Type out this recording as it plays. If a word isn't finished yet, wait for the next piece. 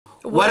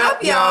What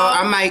up, y'all?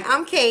 I'm Mike.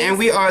 I'm Kate. And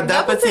we are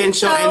The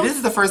Potential. And this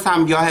is the first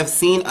time y'all have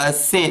seen us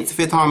since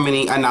Fifth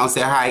Harmony announced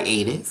their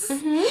hiatus.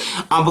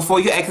 Before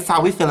you ask us how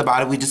we feel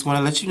about it, we just want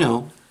to let you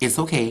know it's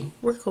okay.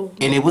 We're cool.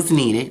 And it was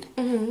needed.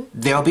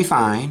 They'll be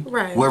fine.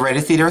 Right. We're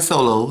ready to see their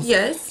solos.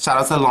 Yes. Shout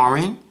out to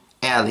Lauren,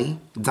 Allie,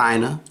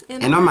 Dinah,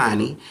 and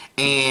Armani.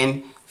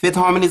 And Fifth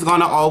Harmony is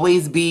going to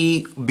always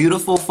be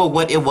beautiful for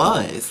what it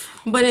was.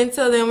 But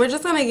until then, we're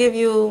just going to give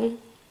you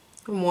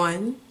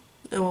one.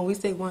 And when we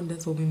say one,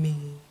 that's what we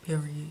mean.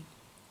 Period.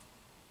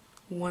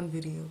 One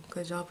video,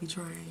 because y'all be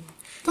trying.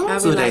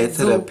 Don't do that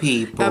to the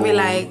people. Y'all be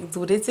like,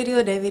 do this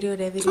video, that video,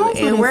 that video.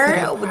 And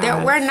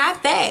we're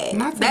not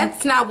that.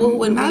 That's not what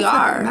we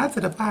are. Not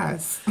to the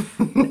past.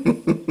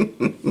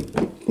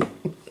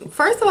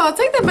 First of all,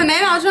 take the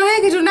banana out your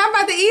hand because you're not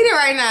about to eat it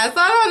right now. So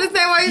I don't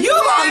understand why you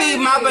gonna leave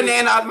my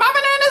banana. My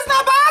banana's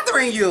not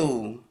bothering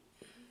you.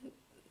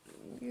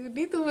 You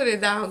need to put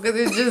it down because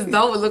it just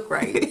don't look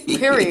right.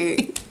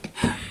 Period.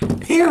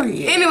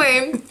 Period.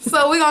 Anyway,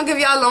 so we're going to give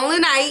y'all Lonely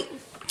Night.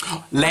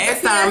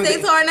 Last time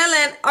they tour in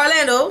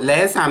Orlando.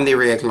 Last time they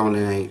react Lonely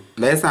Night.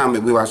 Last time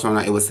we watched Lonely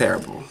Night, it was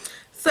terrible.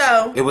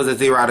 So it was a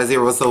 0 out of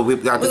 0, so we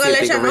got to see if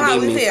they can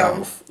redeem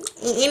themselves.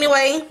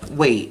 Anyway.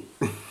 Wait.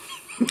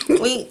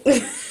 We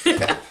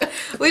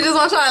just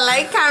want y'all to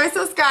like, comment,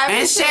 subscribe,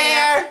 and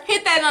share.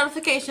 Hit that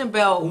notification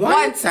bell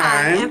one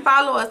time. And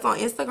follow us on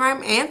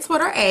Instagram and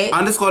Twitter at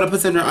 _ the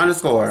Potential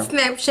 _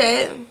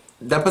 Snapchat.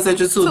 The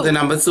Potential 2, the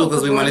number 2,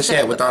 because we want to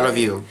share with all of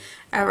you.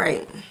 All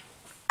right.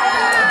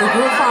 The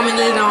group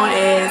formerly known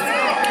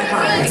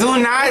as Do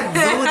not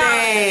do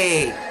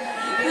that.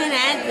 We're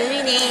not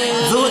doing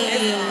it.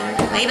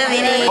 Wait a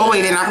minute. Oh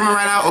wait, they're not coming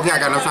right out? Okay,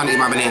 I got no time to eat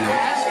my banana.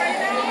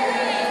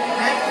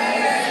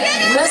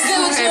 Let's do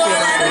what you want.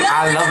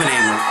 I love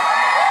bananas.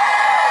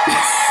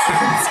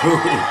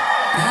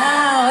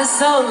 Wow, it's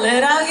so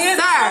lit out here.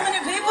 There's so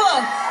many people.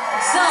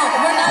 So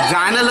we're not.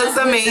 Dinah looks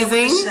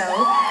amazing.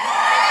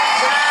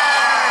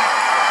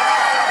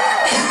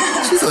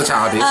 She's so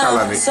childish. I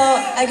love it. So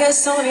I guess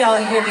some of y'all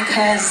are here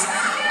because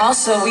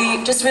also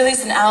we just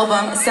released an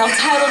album, a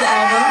self-titled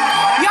album.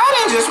 Y'all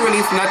didn't just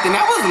release nothing.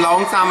 That was a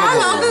long time ago. How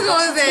long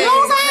ago is it?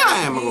 Long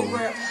time ago. We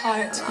were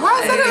part Why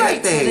is it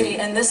like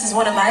that? And this is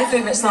one of my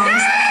favorite songs.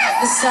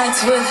 It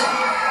starts with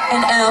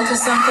an L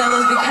because some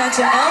fellas be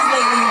catching L's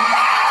lately.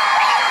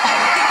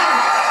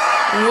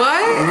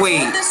 What?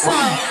 Wait. This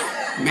song,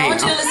 I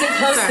want you to listen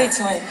closely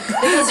to it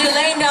because you're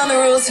laying down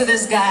the rules to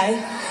this guy.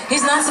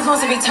 He's not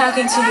supposed to be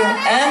talking to you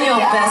and your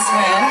best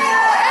friend.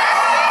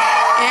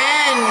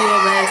 And your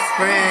best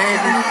friend.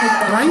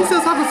 Why are you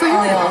still talking to you?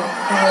 Y'all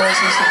in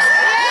relationships.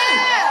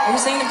 You're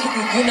saying to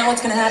people, you know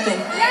what's gonna happen.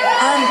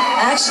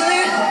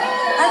 Actually,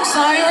 I'm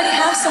sorry, I already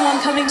have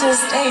someone coming to the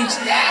stage.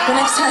 The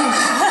next time.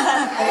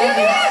 I love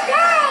you.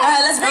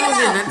 Alright, let's bring it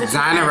out.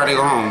 Dinah ready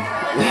to go home.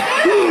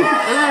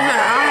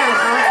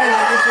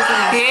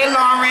 Hey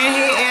Lauren,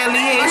 hey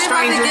Ellie, hey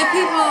stranger. Get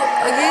people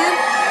again?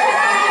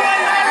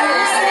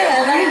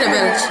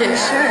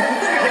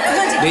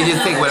 They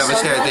just take whatever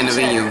chair is in the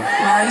venue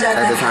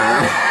at the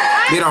time.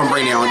 They don't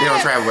bring their own. They don't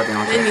travel with their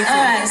own chair.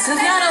 Alright, so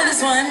if y'all know this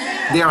one.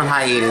 They're on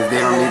hiatus. They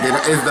don't need it.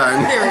 It's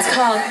done. It's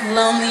called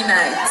Lonely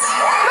Nights.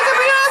 Look at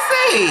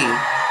Beyonce.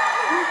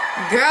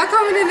 Girl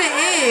coming in the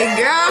end.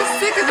 Girl, I'm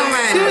sick of the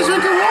man. She was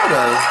drinking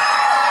water.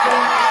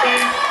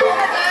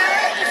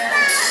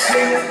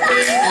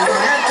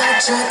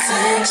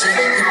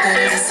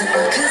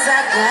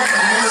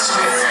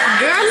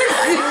 Girl, look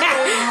at that.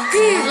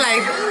 He's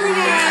like,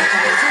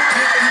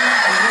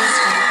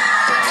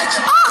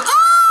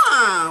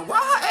 why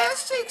her ass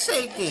cheek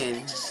shaking?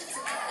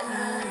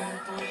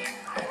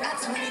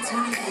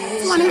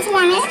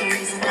 2020.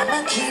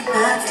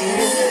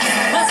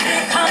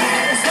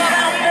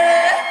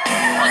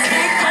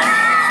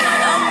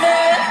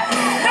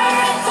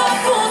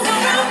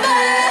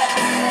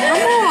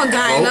 come on,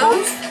 Dinah.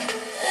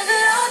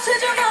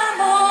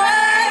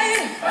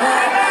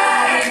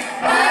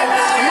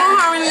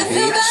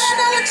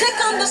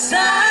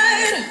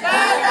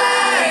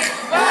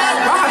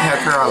 Why her hair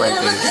curl like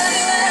this?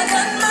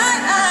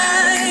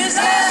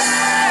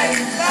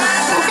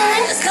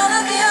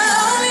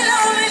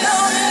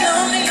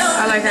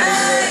 I like how they do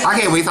it. I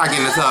can't wait till I get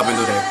in the tub and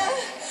do that.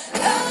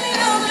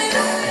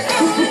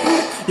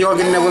 You all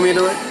get in there with me and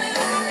do it?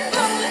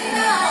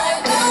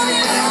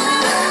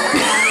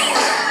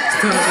 It's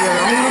gonna be a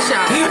long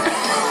shower.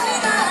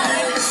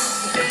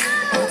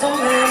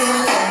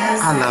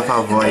 I love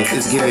her voice.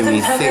 It's giving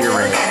me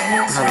cigarette.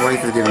 Her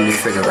voice is giving me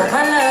cigarette.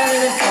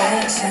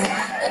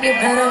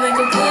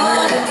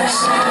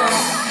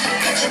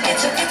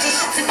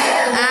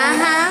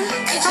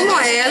 Come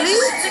on, Ellie.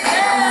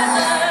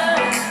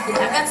 I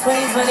got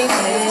 20 funny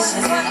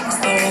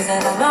stories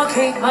and I'm all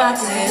keep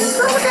boxes.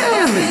 Look at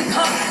Ellie.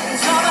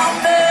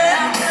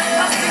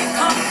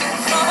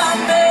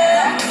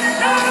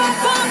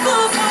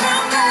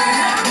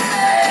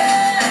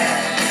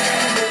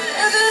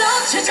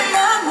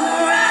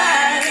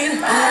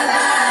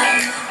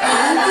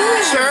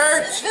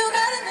 Church.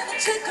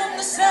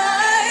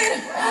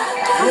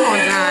 Come on,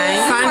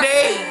 guys.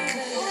 Sunday.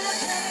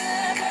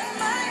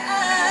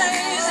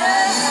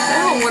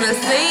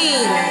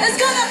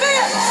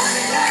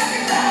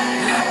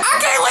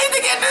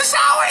 the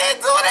shower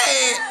and do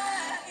that.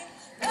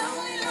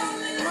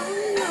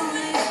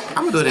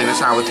 I'm gonna do it in the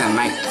shower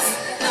tonight.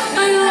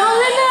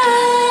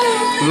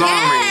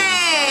 Lauren.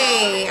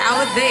 Hey, I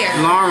was there.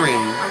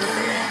 Lauren.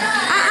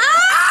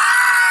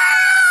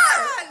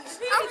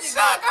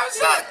 I'm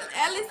shook.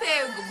 Ellie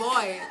said,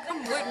 boy,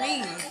 come with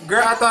me.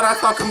 Girl, I thought I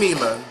saw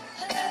Camila.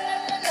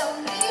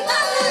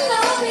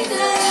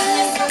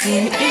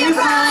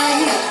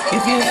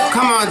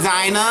 Come on,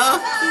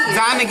 Dinah.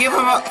 Dinah, give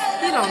him a...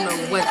 He don't know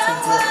what to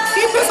do.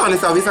 He pissed on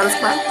himself. He's on his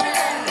spot.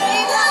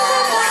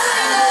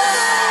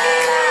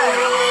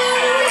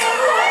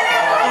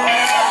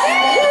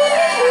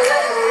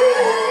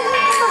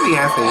 I'll be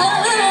happy.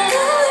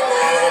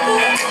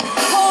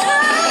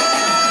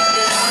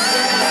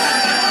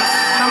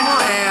 Come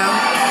on, Al.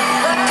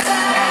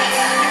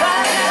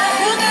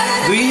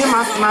 Do you hear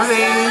my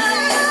baby?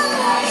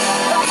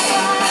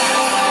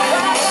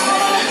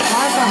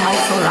 Why is that mic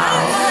so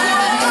loud?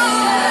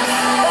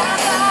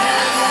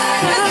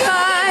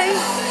 Bye.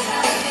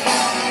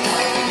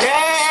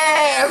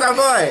 Yeah, that's my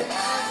boy.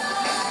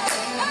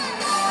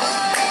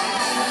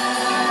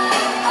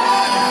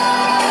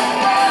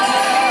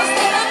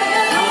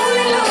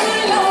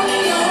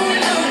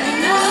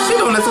 She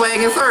doing the swag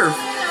and surf.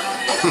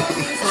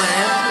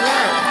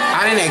 I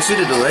didn't ask you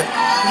to do it.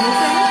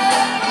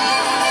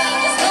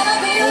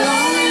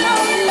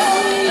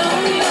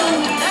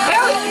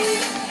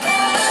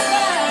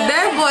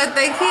 That boy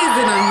think he's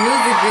in a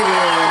music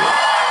video.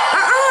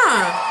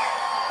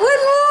 What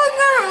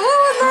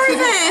was Lori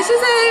saying? She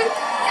said,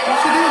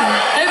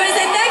 Everybody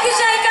say thank you,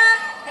 Jacob.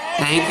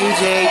 Thank you,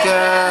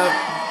 Jacob.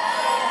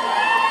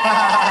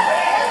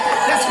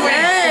 That's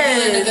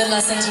great. Really a good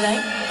lesson today.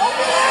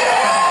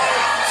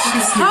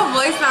 her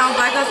voice sounds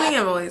like her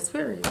singing voice,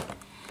 period.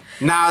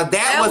 Now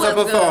that was a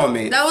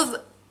performance. That was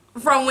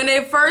from when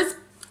they first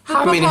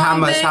how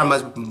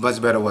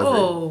much better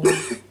was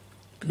it?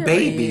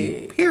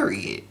 Baby,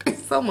 period.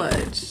 So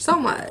much.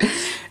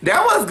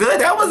 That was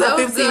good. That was a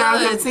 15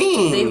 out of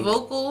 15. Their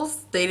vocals,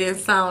 they didn't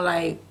sound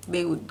like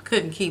they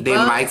couldn't keep their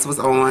up. Their mics was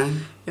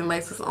on. Their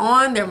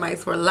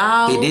mics were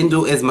loud. They didn't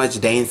do as much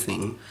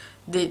dancing.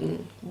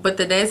 But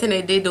the dancing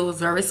they did do was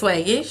very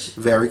swaggish.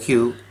 Very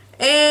cute.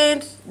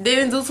 And they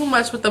didn't do too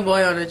much with the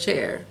boy on the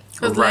chair.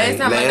 Because last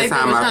time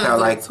I felt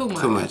like too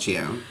much,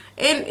 yeah.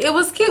 And it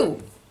was cute.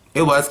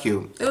 It was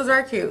cute. It was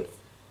very cute.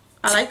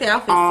 I like the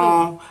outfit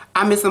too.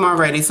 I miss them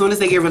already. As soon as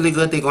they get really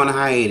good, they go on a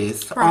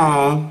hiatus.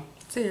 Oh,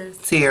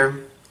 tear.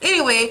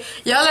 Anyway,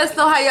 y'all let us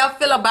know how y'all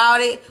feel about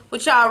it.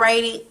 What y'all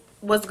rated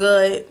was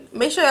good.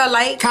 Make sure y'all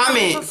like,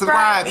 comment,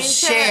 subscribe, and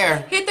share.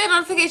 Hit that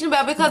notification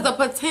bell because the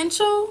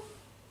potential.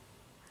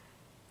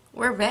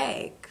 We're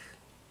back.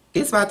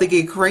 It's about to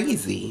get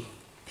crazy.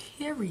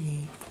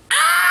 Period.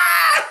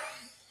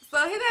 So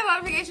hit that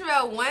notification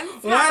bell one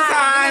time.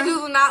 Because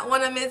you do not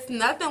want to miss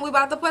nothing we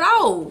about to put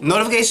out.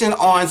 Notification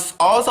on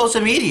all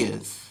social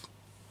medias.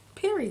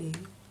 Period.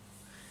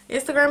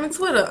 Instagram and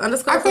Twitter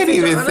 _. I couldn't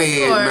even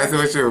say it. Messing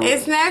with you.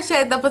 And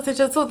Snapchat, the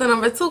potential truth, the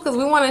number 2, because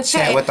we want to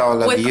chat with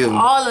all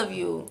of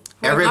you.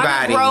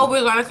 Everybody.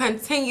 We're gonna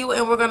continue,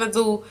 and we're gonna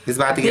do. It's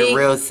about to get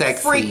real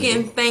sexy.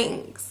 Freaking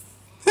things.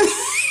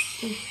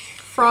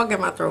 Frog in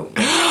my throat.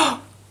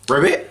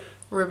 Ribbit.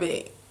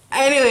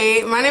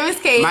 Anyway, my name is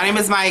Kate. My name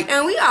is Mike.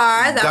 And we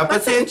are the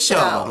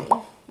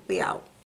potential. We out.